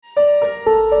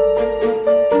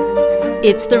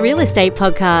It's the Real Estate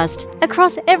Podcast,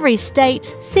 across every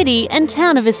state, city and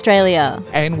town of Australia.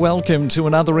 And welcome to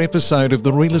another episode of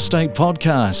the Real Estate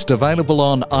Podcast, available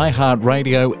on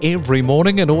iHeartRadio every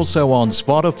morning and also on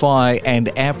Spotify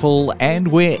and Apple and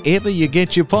wherever you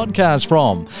get your podcast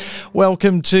from.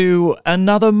 Welcome to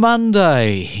another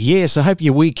Monday. Yes, I hope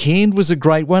your weekend was a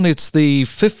great one. It's the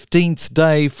 15th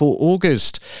day for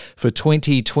August for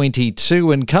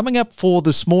 2022. And coming up for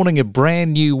this morning, a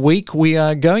brand new week, we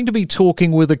are going to be talking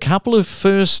with a couple of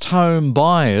first home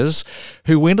buyers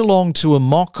who went along to a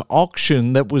mock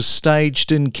auction that was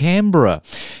staged in Canberra.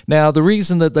 Now, the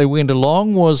reason that they went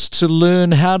along was to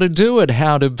learn how to do it,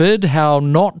 how to bid, how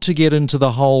not to get into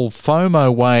the whole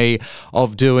FOMO way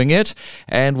of doing it,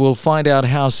 and we'll find out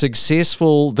how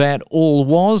successful that all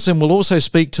was, and we'll also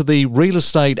speak to the real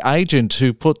estate agent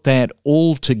who put that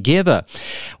all together.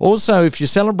 Also, if you're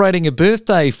celebrating a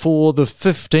birthday for the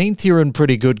 15th, you're in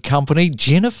pretty good company.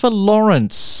 Jennifer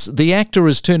Lawrence, the actor,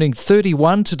 is turning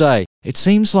 31 today. It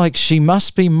seems like she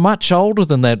must be much older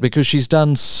than that because she's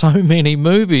done so many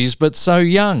movies, but so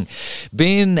young.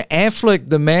 Ben Affleck,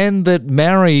 the man that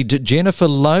married Jennifer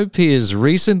Lopez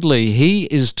recently, he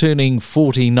is turning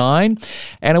 49.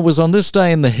 And it was on this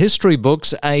day in the history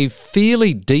books, a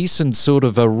fairly decent sort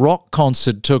of a rock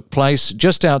concert took place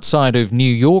just outside of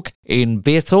New York in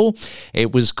Bethel.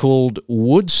 It was called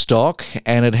Woodstock,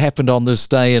 and it happened on this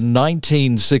day in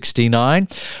 1969.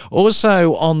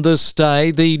 Also on this day,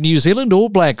 the New Zealand All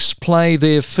Blacks play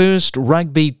their first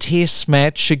rugby test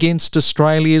match against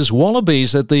Australia's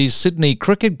Wallabies at the Sydney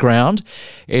Cricket Ground.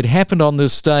 It happened on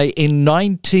this day in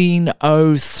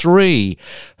 1903.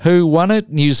 Who won it?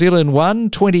 New Zealand won.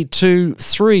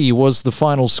 22-3 was the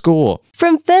final score.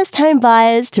 From first home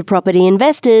buyers to property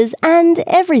investors and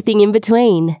everything in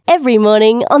between. Every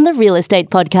morning on the Real Estate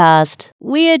Podcast.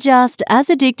 We are just as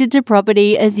addicted to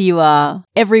property as you are.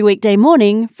 Every weekday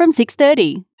morning from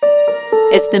 6:30.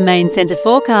 It's the Main Centre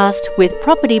Forecast with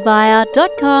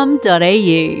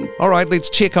propertybuyer.com.au. All right, let's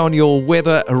check on your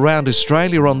weather around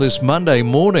Australia on this Monday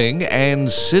morning. And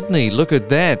Sydney, look at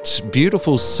that.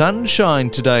 Beautiful sunshine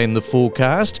today in the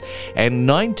forecast and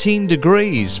 19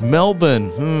 degrees.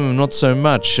 Melbourne, not so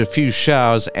much. A few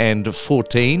showers and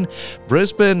 14.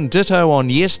 Brisbane, ditto on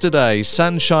yesterday.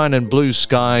 Sunshine and blue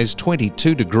skies,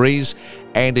 22 degrees.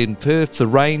 And in Perth, the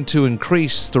rain to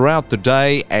increase throughout the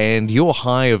day and your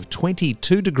high of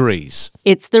 22 degrees.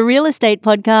 It's the Real Estate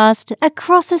Podcast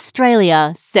across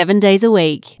Australia, 7 days a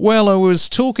week. Well, I was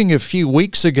talking a few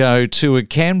weeks ago to a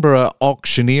Canberra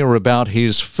auctioneer about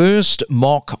his first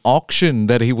mock auction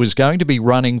that he was going to be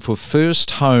running for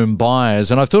first home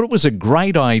buyers. And I thought it was a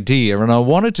great idea. And I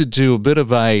wanted to do a bit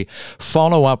of a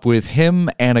follow-up with him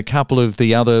and a couple of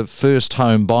the other first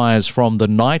home buyers from the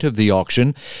night of the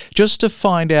auction, just to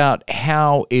find out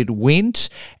how it went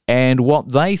and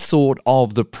what they thought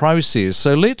of the process.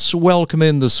 So let's welcome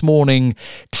in this morning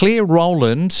Claire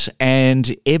Rowland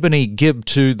and Ebony Gibb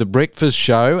to the breakfast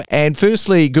show. And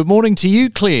firstly, good morning to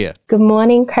you, Claire. Good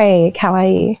morning, Craig. How are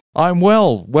you? I'm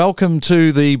well. Welcome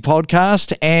to the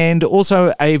podcast, and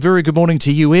also a very good morning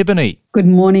to you, Ebony. Good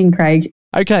morning, Craig.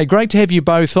 Okay, great to have you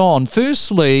both on.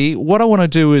 Firstly, what I want to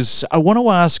do is I want to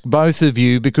ask both of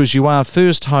you, because you are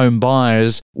first home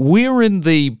buyers, where in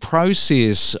the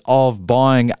process of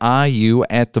buying are you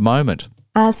at the moment?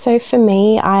 So for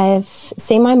me, I've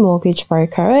seen my mortgage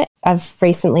broker. I've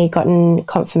recently gotten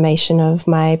confirmation of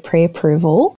my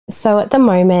pre-approval. So at the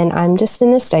moment, I'm just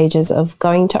in the stages of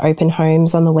going to open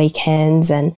homes on the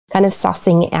weekends and kind of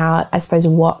sussing out, I suppose,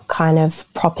 what kind of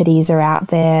properties are out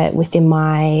there within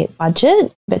my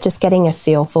budget, but just getting a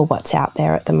feel for what's out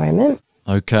there at the moment.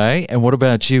 Okay. And what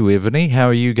about you, Ebony? How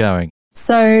are you going?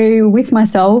 So with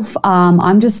myself,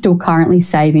 I'm just still currently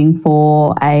saving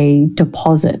for a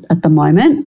deposit at the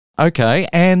moment. Okay,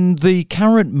 and the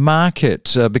current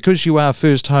market, because you are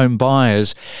first home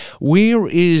buyers, where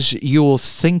is your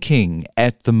thinking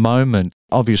at the moment?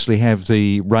 Obviously have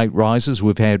the rate rises,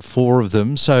 we've had 4 of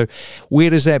them, so where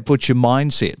does that put your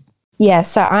mindset? Yeah,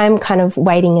 so I'm kind of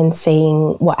waiting and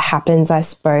seeing what happens, I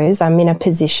suppose. I'm in a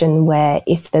position where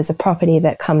if there's a property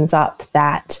that comes up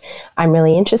that I'm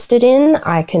really interested in,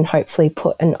 I can hopefully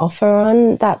put an offer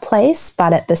on that place.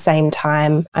 But at the same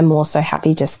time, I'm also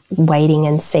happy just waiting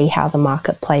and see how the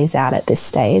market plays out at this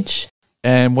stage.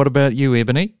 And what about you,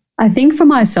 Ebony? I think for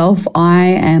myself, I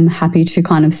am happy to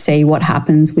kind of see what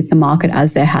happens with the market,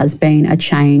 as there has been a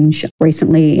change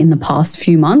recently in the past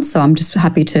few months. So I'm just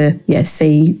happy to,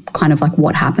 see kind of like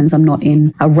what happens. I'm not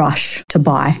in a rush to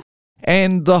buy.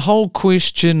 And the whole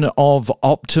question of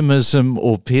optimism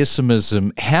or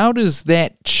pessimism, how does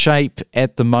that shape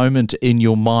at the moment in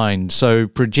your mind? So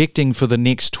projecting for the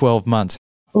next 12 months.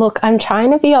 Look, I'm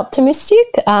trying to be optimistic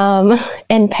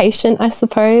and patient, I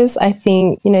suppose. I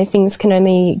think, things can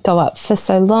only go up for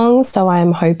so long. So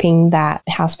I'm hoping that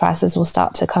house prices will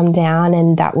start to come down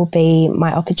and that will be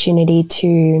my opportunity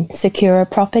to secure a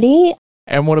property.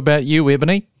 And what about you,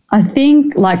 Ebony? I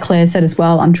think, like Claire said as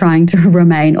well, I'm trying to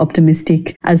remain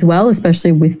optimistic as well,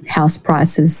 especially with house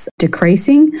prices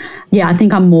decreasing. Yeah, I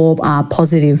think I'm more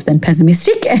positive than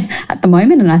pessimistic at the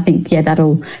moment. And I think,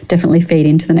 that'll definitely feed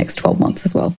into the next 12 months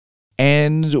as well.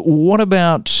 And what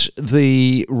about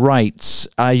the rates?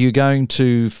 Are you going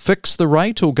to fix the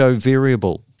rate or go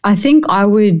variable? I think I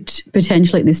would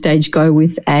potentially at this stage go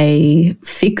with a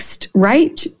fixed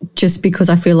rate just because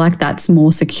I feel like that's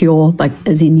more secure, like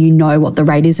as in what the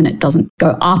rate is and it doesn't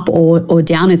go up or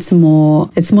down. It's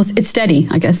steady,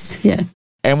 I guess. Yeah.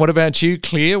 And what about you,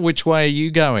 Claire? Which way are you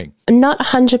going? I'm not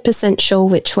 100% sure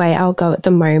which way I'll go at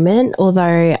the moment,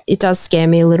 although it does scare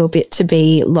me a little bit to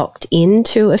be locked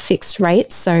into a fixed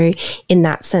rate. So in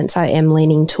that sense, I am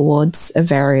leaning towards a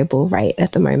variable rate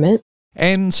at the moment.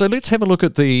 And so let's have a look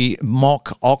at the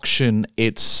mock auction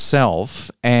itself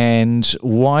and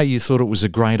why you thought it was a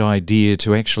great idea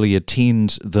to actually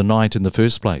attend the night in the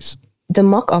first place. The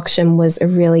mock auction was a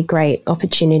really great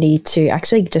opportunity to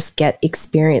actually just get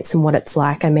experience in what it's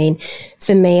like. I mean,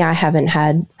 for me, I haven't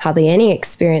had hardly any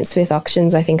experience with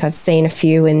auctions. I think I've seen a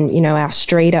few in, our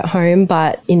street at home,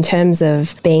 but in terms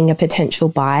of being a potential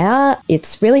buyer,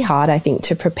 it's really hard, I think,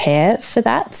 to prepare for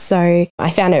that. So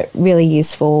I found it really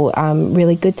useful,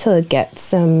 really good to get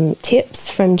some tips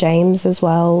from James as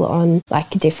well on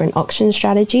different auction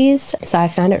strategies. So I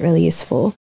found it really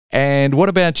useful. And what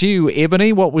about you,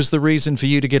 Ebony? What was the reason for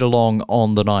you to get along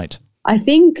on the night? I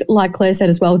think, like Claire said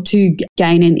as well, to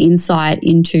gain an insight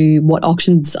into what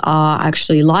auctions are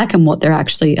actually like and what they're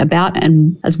actually about,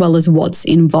 and as well as what's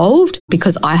involved,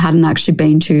 because I hadn't actually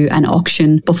been to an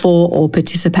auction before or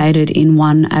participated in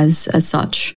one as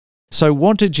such. So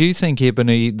what did you think,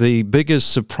 Ebony, the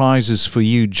biggest surprises for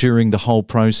you during the whole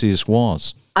process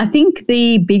was? I think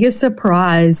the biggest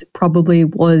surprise probably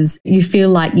was you feel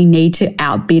like you need to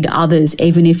outbid others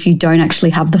even if you don't actually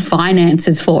have the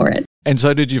finances for it. And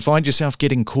so did you find yourself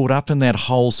getting caught up in that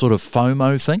whole sort of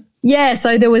FOMO thing? Yeah,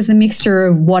 so there was the mixture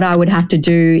of what I would have to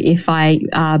do if I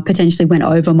potentially went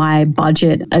over my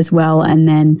budget as well, and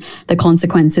then the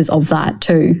consequences of that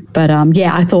too. But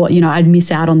I thought, I'd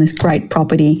miss out on this great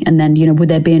property, and then, would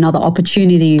there be another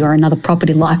opportunity or another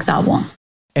property like that one?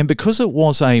 And because it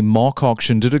was a mock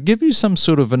auction, did it give you some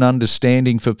sort of an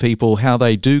understanding for people how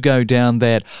they do go down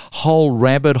that whole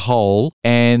rabbit hole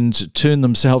and turn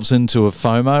themselves into a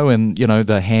FOMO and,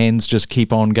 the hands just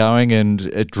keep on going and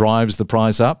it drives the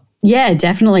price up? Yeah,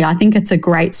 definitely. I think it's a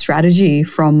great strategy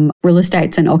from real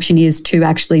estates and auctioneers to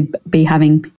actually be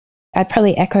having. I'd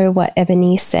probably echo what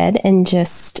Ebony said and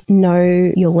just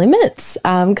know your limits.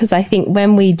 Because I think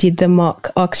when we did the mock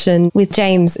auction with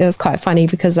James, it was quite funny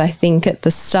because I think at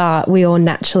the start we all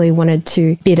naturally wanted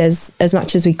to bid as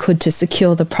much as we could to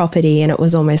secure the property. And it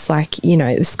was almost like,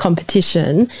 this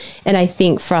competition. And I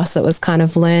think for us, it was kind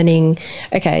of learning,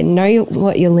 okay, know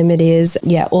what your limit is.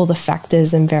 Yeah, all the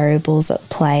factors and variables at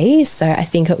play. So I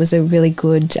think it was a really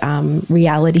good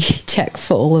reality check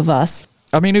for all of us.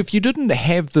 I mean, if you didn't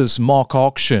have this mock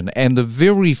auction and the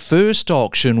very first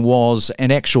auction was an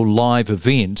actual live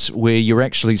event where you're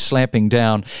actually slapping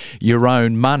down your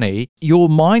own money, your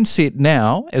mindset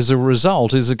now, as a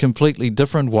result, is a completely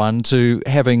different one to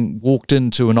having walked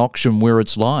into an auction where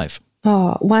it's live.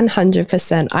 Oh,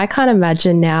 100%. I can't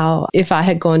imagine now if I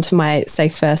had gone to my, say,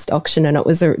 first auction and it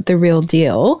was the real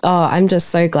deal. Oh, I'm just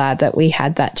so glad that we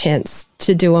had that chance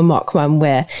to do a mock one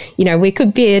where, we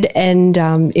could bid and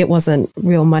it wasn't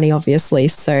real money, obviously.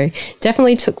 So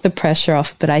definitely took the pressure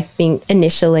off. But I think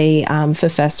initially for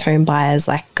first home buyers,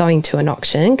 going to an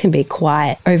auction can be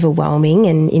quite overwhelming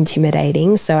and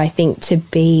intimidating. So I think to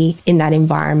be in that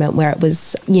environment where it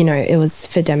was, it was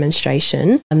for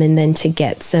demonstration and then to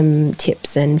get some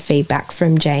tips and feedback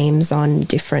from James on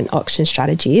different auction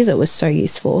strategies, it was so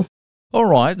useful. All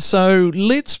right, so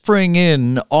let's bring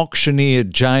in auctioneer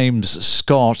James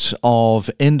Scott of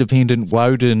Independent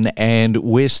Woden and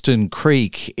Western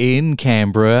Creek in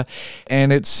Canberra.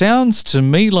 And it sounds to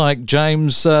me like,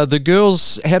 James, the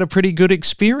girls had a pretty good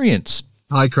experience.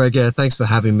 Hi, Craig. Yeah, thanks for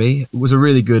having me. It was a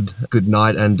really good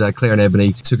night, and Claire and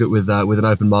Ebony took it with an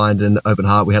open mind and open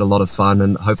heart. We had a lot of fun,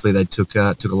 and hopefully they took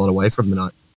a lot away from the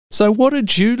night. So what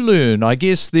did you learn? I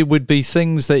guess there would be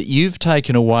things that you've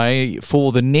taken away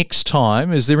for the next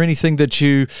time. Is there anything that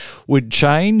you would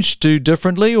change, do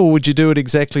differently, or would you do it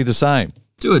exactly the same?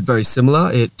 do it very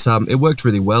similar. It worked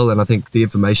really well, and I think the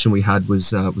information we had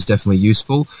was definitely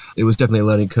useful. It was definitely a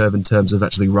learning curve in terms of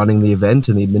actually running the event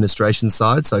and the administration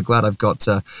side. So glad I've got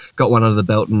one under the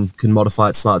belt and can modify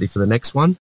it slightly for the next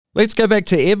one. Let's go back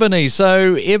to Ebony.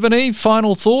 So, Ebony,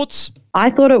 final thoughts? I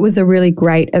thought it was a really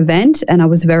great event, and I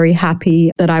was very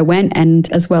happy that I went,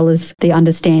 and as well as the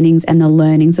understandings and the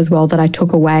learnings as well that I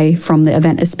took away from the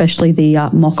event, especially the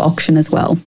mock auction as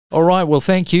well. All right. Well,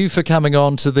 thank you for coming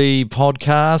on to the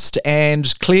podcast.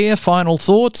 And Claire, final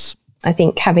thoughts? I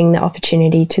think having the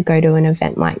opportunity to go to an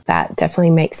event like that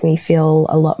definitely makes me feel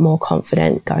a lot more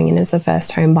confident going in as a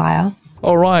first home buyer.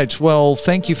 All right. Well,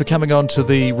 thank you for coming on to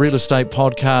the Real Estate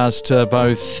Podcast,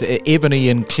 both Ebony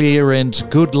and Claire, and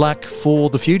good luck for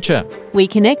the future. We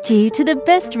connect you to the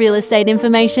best real estate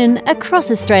information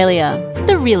across Australia.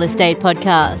 The Real Estate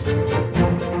Podcast.